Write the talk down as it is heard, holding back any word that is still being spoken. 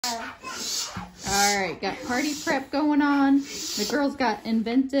All right, got party prep going on. The girls got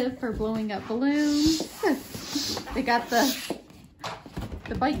inventive for blowing up balloons. They got the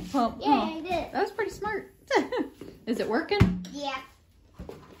bike pump. Yeah, I did. That was pretty smart. Is it working? Yeah.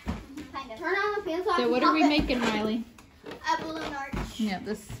 Kind of. Turn on the fan so So what are we making, Miley? A balloon arch. Yeah,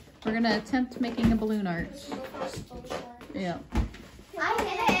 we're gonna attempt making a balloon arch. Yeah. I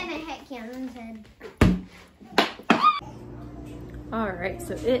hit it and it hit Camden's head. All right,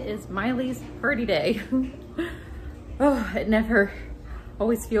 so it is Miley's party day. Oh, it never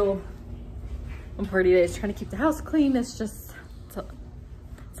always feel on party days trying to keep the house clean. It's just,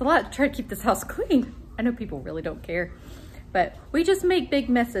 it's a lot to try to keep this house clean. I know people really don't care, but we just make big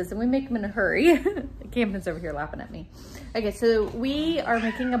messes and we make them in a hurry. Camden's over here laughing at me. Okay, so we are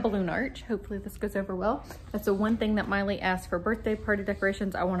making a balloon arch. Hopefully this goes over well. That's the one thing that Miley asked for birthday party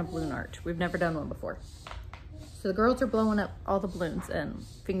decorations. I want a balloon arch. We've never done one before. So the girls are blowing up all the balloons and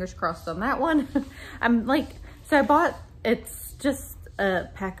fingers crossed on that one. So I bought, it's just a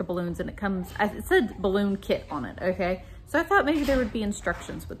pack of balloons and it said balloon kit on it, okay? So I thought maybe there would be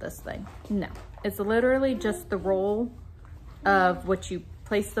instructions with this thing. No, it's literally just the roll of what you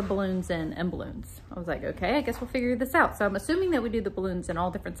place the balloons in and balloons. I was like, okay, I guess we'll figure this out. So I'm assuming that we do the balloons in all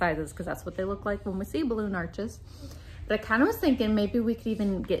different sizes because that's what they look like when we see balloon arches. But I kind of was thinking maybe we could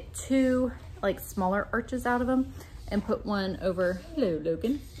even get two like smaller arches out of them and put one over, hello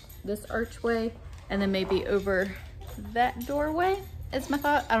Logan, this archway, and then maybe over that doorway is my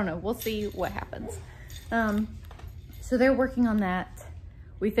thought. I don't know, we'll see what happens. So they're working on that.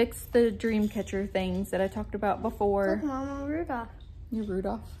 We fixed the dream catcher things that I talked about before. Look, Mama, Rudolph. You're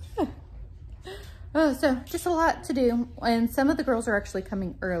Rudolph. Oh, so just a lot to do. And some of the girls are actually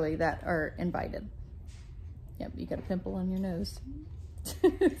coming early that are invited. Yep, you got a pimple on your nose.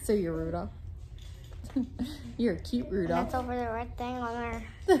 So you're Rudolph. You're a cute Rudolph. That's over the red thing on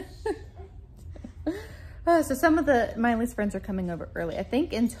there. So some of Miley's friends are coming over early. I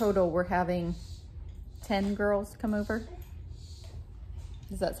think in total we're having 10 girls come over.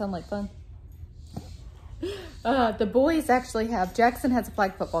 Does that sound like fun? The boys actually Jackson has a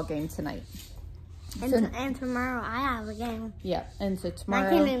flag football game tonight. And tomorrow I have a game. Yeah, and so tomorrow.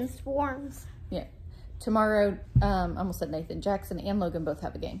 I came in swarms. Yeah. Tomorrow, I almost said Nathan, Jackson and Logan both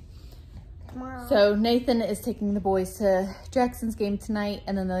have a game. Tomorrow. So Nathan is taking the boys to Jackson's game tonight,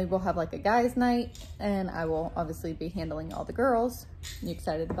 and then they will have like a guys' night, and I will obviously be handling all the girls. You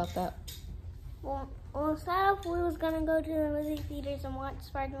excited about that? Well, instead of we was gonna go to the movie theaters and watch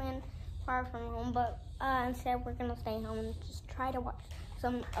Spider-Man Far From Home, but instead we're gonna stay home and just try to watch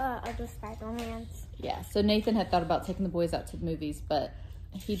some of the Spider-Mans. Yeah, so Nathan had thought about taking the boys out to the movies, but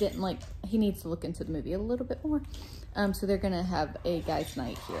he needs to look into the movie a little bit more. So they're gonna have a guys'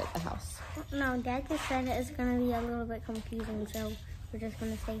 night here at the house. No, Dad just said it's gonna be a little bit confusing, so we're just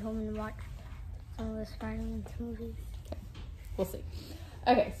gonna stay home and watch some of the Spider-Man movies. Okay, we'll see.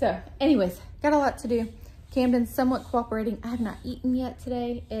 Okay, so anyways, got a lot to do. Camden's somewhat cooperating. I have not eaten yet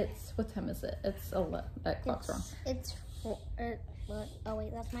today. What time is it? It's 11. That clock's wrong. Oh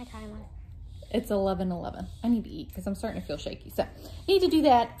wait, that's my timer. It's 11:11. I need to eat because I'm starting to feel shaky. So, need to do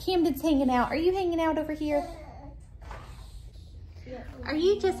that. Camden's hanging out. Are you hanging out over here? Are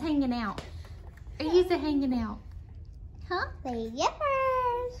you just hanging out? Are you just hanging out? Huh? Say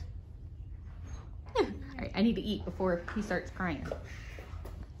yippers. All right, I need to eat before he starts crying.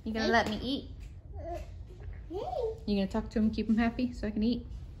 You gonna let me eat? You gonna talk to him, keep him happy so I can eat?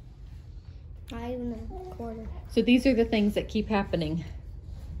 Not even a quarter. So these are the things that keep happening.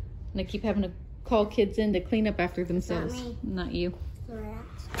 And I keep having to call kids in to clean up after themselves. Not me. Not you. The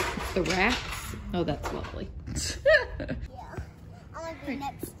rats. The rats? Oh, that's lovely. Yeah. I'm gonna be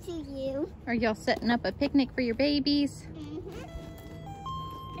next to you. Are y'all setting up a picnic for your babies?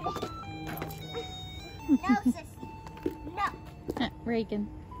 No, sissy. No. Reagan.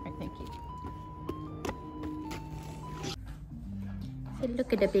 All right, thank you. So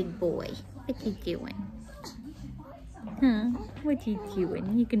look at the big boy. What's he doing? Huh? What you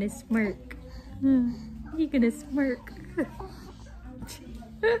doing? You gonna smirk? You gonna smirk?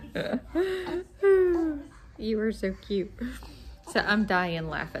 You are so cute. So I'm dying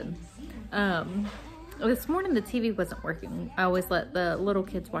laughing. This morning the TV wasn't working. I always let the little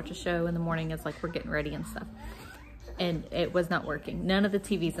kids watch a show in the morning as like we're getting ready and stuff. And it was not working. None of the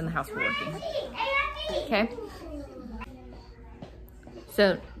TVs in the house were working. Okay?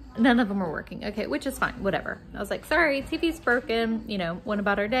 So none of them were working. Okay, which is fine, whatever. I was like, sorry, TV's broken. You know, went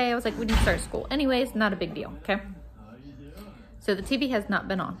about our day. I was like, we need to start school. Anyways, not a big deal, okay? So the TV has not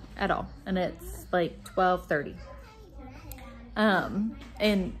been on at all. And it's like 12:30.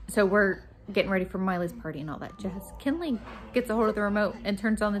 And so we're getting ready for Miley's party and all that jazz, Kinley gets a hold of the remote and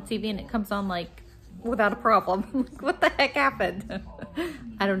turns on the TV and it comes on like without a problem. What the heck happened?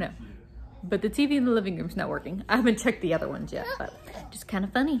 I don't know. But the TV in the living room's not working. I haven't checked the other ones yet, but just kind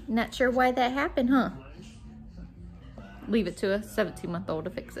of funny. Not sure why that happened, huh? Leave it to a 17-month-old to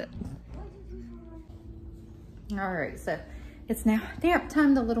fix it. All right, so it's now nap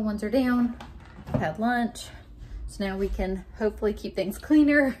time. The little ones are down. Had lunch. So now we can hopefully keep things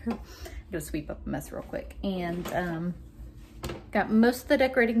cleaner. I'm gonna sweep up a mess real quick. And got most of the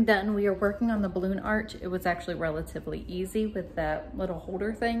decorating done. We are working on the balloon arch. It was actually relatively easy with that little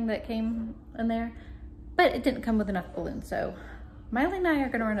holder thing that came in there, but it didn't come with enough balloons. So Miley and I are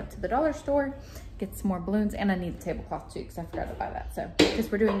gonna run up to the dollar store, get some more balloons, and I need a tablecloth too because I forgot to buy that. So,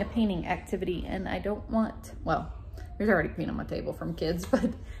 because we're doing a painting activity and I don't want, well, there's already paint on my table from kids,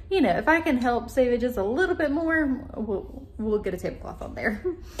 but you know, if I can help save it just a little bit more, we'll get a tablecloth on there.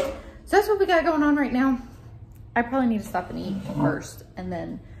 So that's what we got going on right now. I probably need to stop and eat first and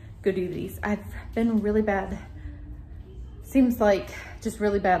then go do these. I've been really bad. Seems like just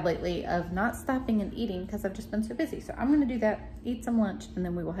really bad lately of not stopping and eating because I've just been so busy. So I'm gonna do that, eat some lunch, and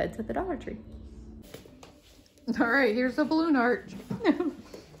then we will head to the Dollar Tree. All right, here's the balloon arch.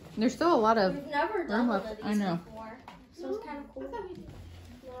 There's still a lot of room left. I know. Before, so it's kind of cool.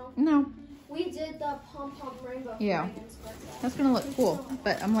 No. We did the pom-pom rainbow. Yeah. That's gonna look cool.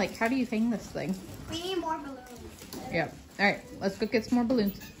 But I'm like, how do you hang this thing? We need more balloons. Yeah. All right, let's go get some more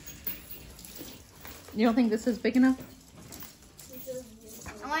balloons. You don't think this is big enough?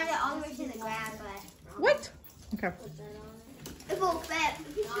 I wanted it all the way to the ground, but... What? Okay. It won't fit.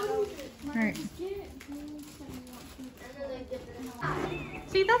 All right.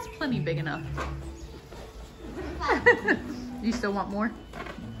 See, that's plenty big enough. You still want more?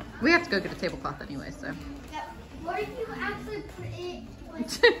 We have to go get a tablecloth anyway, so. Yep. What if you actually put it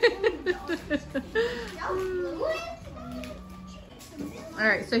All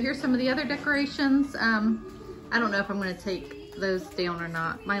right, so here's some of the other decorations. I don't know if I'm gonna take those down or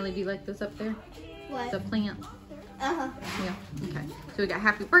not. Miley, do you like those up there? What? The plant? Uh-huh. Yeah, okay. So we got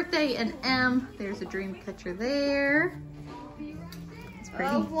happy birthday and M. There's a dream catcher there. It's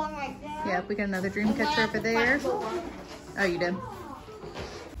pretty. Oh, one right there. Yeah, we got another dream catcher over there. Oh, you did?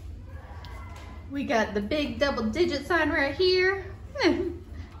 We got the big double-digit sign right here.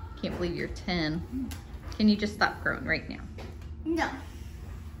 Can't believe you're 10. Can you just stop growing right now? No.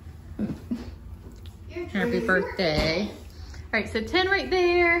 Happy birthday. All right, so 10 right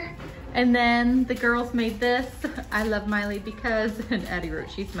there. And then the girls made this. I love Miley because, and Addie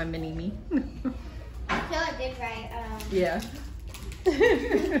wrote, she's my mini me. Taylor did write, Yeah.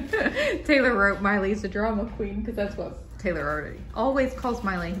 Taylor wrote Miley's a drama queen because that's what Taylor already always calls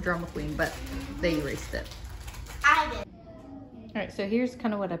Miley drama queen, but they erased it. I did. All right, so here's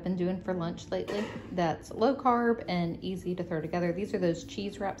kind of what I've been doing for lunch lately. That's low carb and easy to throw together. These are those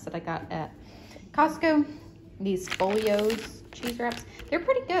cheese wraps that I got at Costco. These Folios cheese wraps. They're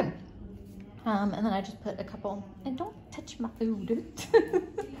pretty good. And then I just put a couple, and don't touch my food.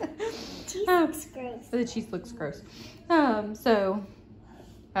 Cheese looks gross. The cheese looks gross. So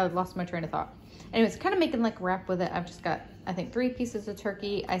I lost my train of thought. Anyways, kind of making like a wrap with it. I've just got, I think, 3 pieces of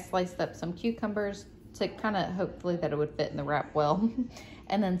turkey. I sliced up some cucumbers to kind of hopefully that it would fit in the wrap well.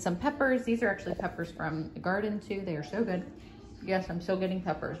 And then some peppers. These are actually peppers from the garden too. They are so good. Yes, I'm still getting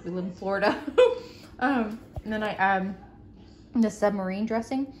peppers. We live in Florida. And then I add the submarine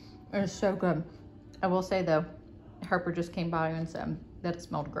dressing. It is so good. I will say though, Harper just came by and said that it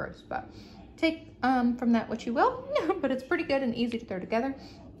smelled gross, but take from that what you will. But it's pretty good and easy to throw together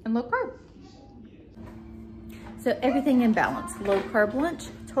and low carb. So everything in balance. Low carb lunch.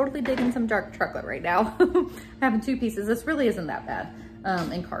 Totally digging some dark chocolate right now. Having 2 pieces. This really isn't that bad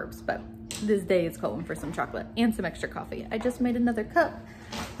in carbs, but this day is calling for some chocolate and some extra coffee. I just made another cup.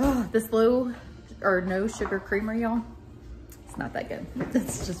 Oh, this low or no sugar creamer, y'all. It's not that good.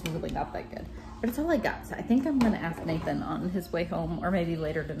 It's just really not that good. But it's all I got. So I think I'm gonna ask Nathan on his way home, or maybe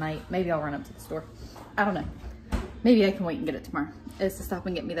later tonight. Maybe I'll run up to the store. I don't know. Maybe I can wait and get it tomorrow. Is to stop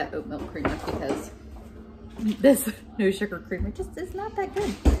and get me that oat milk creamer because this no sugar creamer just is not that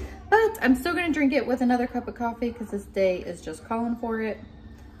good. But I'm still gonna drink it with another cup of coffee because this day is just calling for it.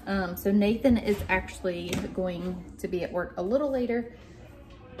 So Nathan is actually going to be at work a little later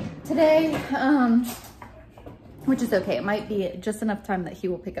today, which is okay. It might be just enough time that he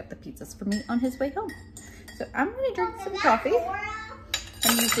will pick up the pizzas for me on his way home. So I'm gonna drink some coffee.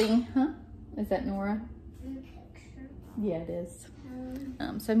 I'm using, is that Nora? Yeah, it is.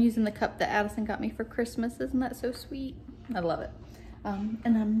 So I'm using the cup that Addison got me for Christmas. Isn't that so sweet? I love it. And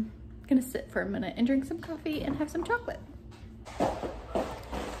I'm gonna sit for a minute and drink some coffee and have some chocolate.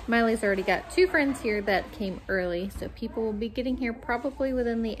 Miley's already got 2 friends here that came early, so people will be getting here probably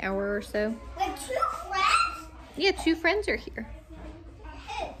within the hour or so. With 2 friends? Yeah, 2 friends are here.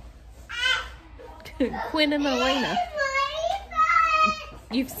 Quinn and Elena.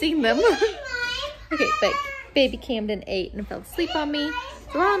 You've seen them. Okay, but baby Camden ate and fell asleep on me.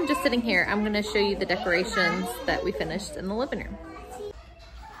 So while I'm just sitting here, I'm gonna show you the decorations that we finished in the living room.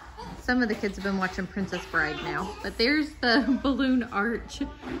 Some of the kids have been watching Princess Bride now, but there's the balloon arch.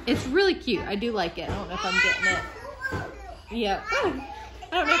 It's really cute. I do like it. I don't know if I'm getting it. Yeah. I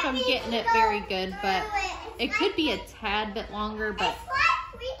don't know if I'm getting it very good, but it could be a tad bit longer, but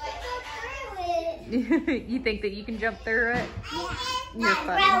you think that you can jump through it? You're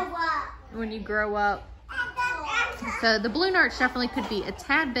funny. When you grow up. So the balloon arch definitely could be a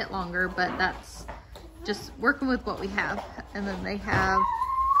tad bit longer, but that's just working with what we have. And then they have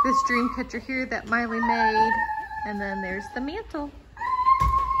this dream catcher here that Miley made. And then there's the mantle.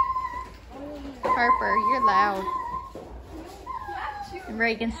 Harper, you're loud. And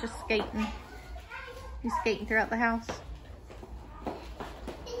Reagan's just skating. He's skating throughout the house.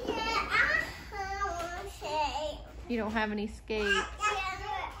 You don't have any skates.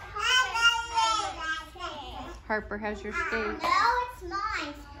 Harper has your skates. No, it's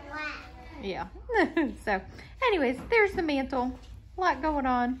mine. Yeah. So, anyways, there's the mantle. A lot going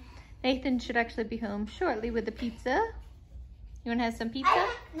on. Nathan should actually be home shortly with the pizza. You want to have some pizza?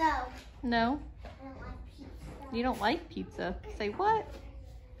 No. No? I don't like pizza. You don't like pizza? Say what?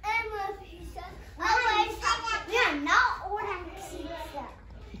 I love pizza. We are not ordering pizza.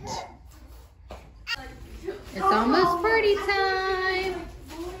 It's almost party time.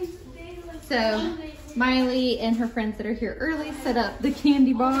 So, Miley and her friends that are here early set up the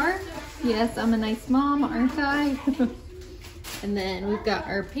candy bar. Yes, I'm a nice mom, aren't I? And then we've got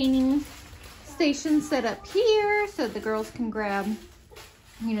our painting station set up here so the girls can grab,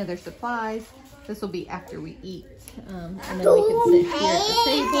 you know, their supplies. This will be after we eat. And then we can sit here at the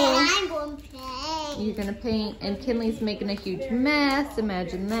table. You're gonna paint, and Kinley's making a huge mess.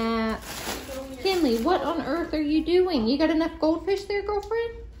 Imagine that. Kinley, what on earth are you doing? You got enough goldfish there,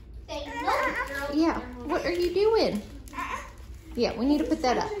 girlfriend? Yeah, what are you doing? Yeah, we need to put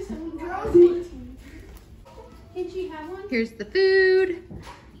that up. Here's the food.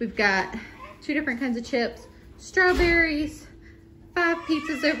 We've got 2 different kinds of chips, strawberries, 5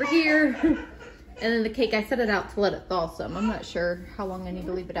 pizzas over here, and then the cake. I set it out to let it thaw some. I'm not sure how long I need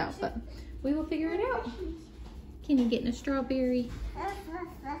to leave it out, but we will figure it out. Can you get in a strawberry?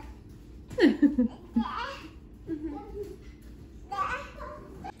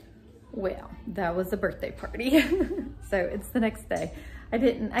 Well, that was the birthday party. So it's the next day.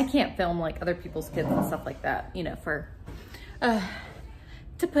 I can't film like other people's kids and stuff like that, you know, for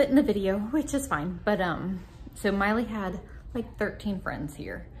to put in the video, which is fine. But so Miley had like 13 friends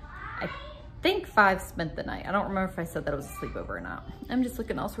here. I think 5 spent the night. I don't remember if I said that it was a sleepover or not. I'm just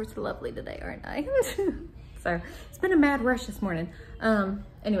looking all sorts of lovely today, aren't I? So it's been a mad rush this morning.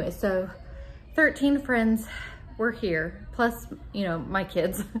 Anyway, so 13 friends were here, plus, you know, my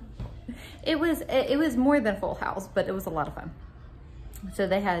kids. It was more than a full house, but it was a lot of fun. So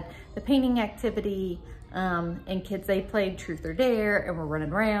they had the painting activity, and kids, they played Truth or Dare and were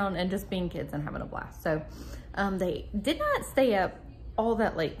running around and just being kids and having a blast. So they did not stay up all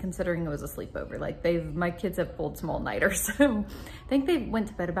that late considering it was a sleepover. Like my kids have pulled some all-nighters. So I think they went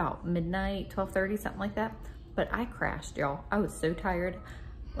to bed about midnight, 12:30, something like that. But I crashed, y'all. I was so tired.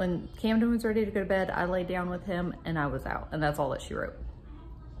 When Camden was ready to go to bed, I laid down with him and I was out, and that's all that she wrote.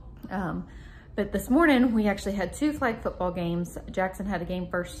 But this morning we actually had 2 flag football games. Jackson had a game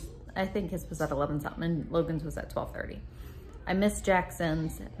first. I think his was at 11 something and Logan's was at 12:30. I missed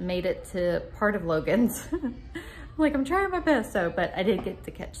Jackson's, made it to part of Logan's. Like, I'm trying my best, but I did get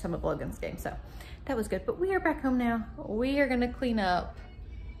to catch some of Logan's game, so that was good. But we are back home now. We are gonna clean up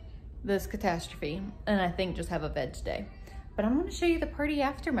this catastrophe and I think just have a veg day. But I'm gonna show you the party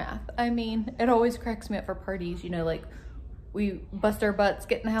aftermath. I mean, it always cracks me up for parties, you know, like we bust our butts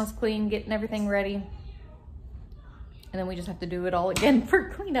getting the house clean, getting everything ready, and then we just have to do it all again for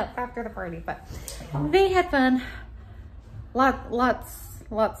cleanup after the party. But they had fun.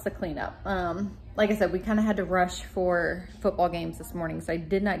 Lots to clean up. Like I said, we kind of had to rush for football games this morning, so I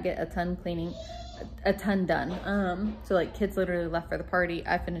did not get a ton done. So like kids literally left for the party.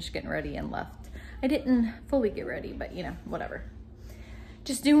 I finished getting ready and left. I didn't fully get ready, but you know, whatever.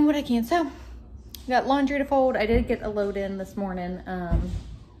 Just doing what I can. So got laundry to fold. I did get a load in this morning, and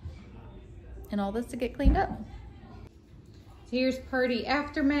all this to get cleaned up. So here's party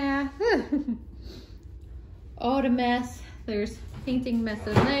aftermath. All the mess. There's painting mess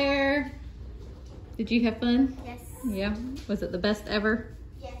in there. Did you have fun? Yes. Yeah. Was it the best ever?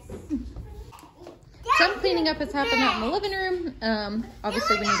 Yes. Some cleaning up has happened out in the living room.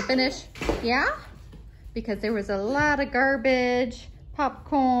 Obviously we need to finish. Yeah? Because there was a lot of garbage,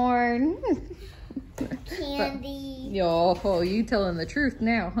 popcorn. Candy. Yo, oh, you telling the truth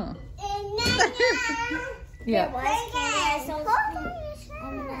now, huh? Yeah.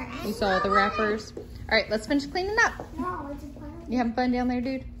 You saw the wrappers. All right, let's finish cleaning up. You having fun down there,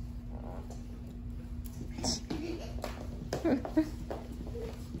 dude?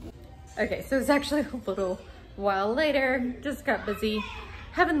 Okay, so it's actually a little while later. Just got busy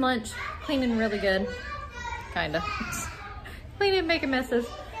having lunch, cleaning really good. Kinda. Cleaning, making messes,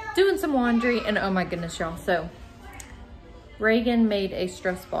 doing some laundry, and oh my goodness, y'all. So Reagan made a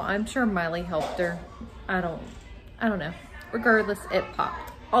stress ball. I'm sure Miley helped her. I don't know. Regardless, it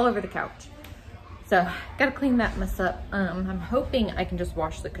popped all over the couch. So gotta clean that mess up. I'm hoping I can just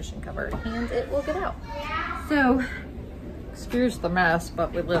wash the cushion cover and it will get out. So excuse the mess,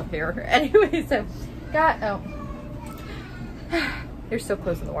 but we live here. Anyway, so they're still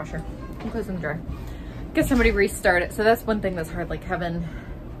closing the washer. I'm closing the dryer. Get somebody restart it. So that's one thing that's hard, like having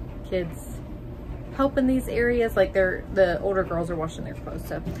kids help in these areas. Like the older girls are washing their clothes.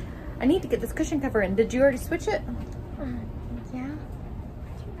 So I need to get this cushion cover in. Did you already switch it? Yeah.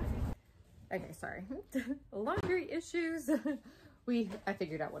 Okay, sorry. Laundry issues. I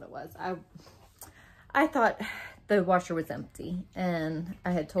figured out what it was. I thought the washer was empty, and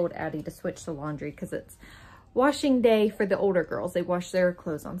I had told Addie to switch to laundry because it's washing day for the older girls. They wash their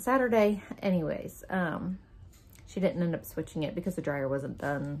clothes on Saturday. Anyways, she didn't end up switching it because the dryer wasn't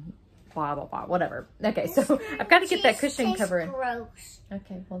done. Blah, blah, blah, whatever. Okay, so I've got to get that cushion cover in. Gross.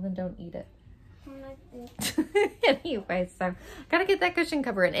 Okay, well then don't eat it. Anyway, so gotta get that cushion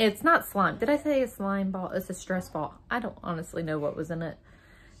cover in. It's not slime. Did I say a slime ball? It's a stress ball. I don't honestly know what was in it.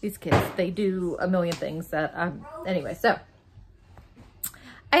 These kids, they do a million things that anyway, so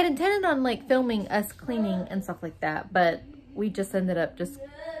I had intended on like filming us cleaning and stuff like that, but we just ended up just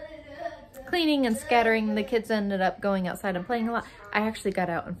cleaning and scattering. The kids ended up going outside and playing a lot. I actually got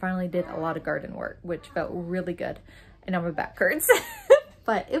out and finally did a lot of garden work, which felt really good. And now my back hurts.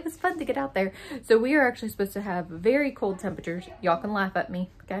 But it was fun to get out there. So we are actually supposed to have very cold temperatures. Y'all can laugh at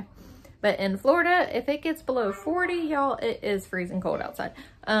me, okay? But in Florida, if it gets below 40, y'all, it is freezing cold outside.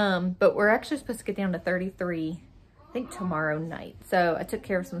 But we're actually supposed to get down to 33, I think tomorrow night. So I took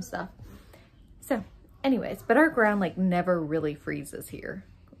care of some stuff. So anyways, but our ground like never really freezes here.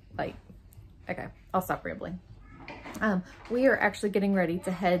 Like, okay, I'll stop rambling. We are actually getting ready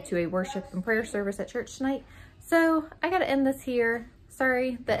to head to a worship and prayer service at church tonight. So I gotta end this here.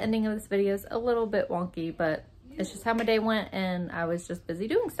 Sorry, the ending of this video is a little bit wonky, but it's just how my day went and I was just busy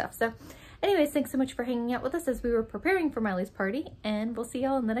doing stuff. So anyways, thanks so much for hanging out with us as we were preparing for Miley's party, and we'll see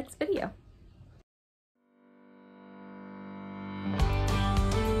y'all in the next video.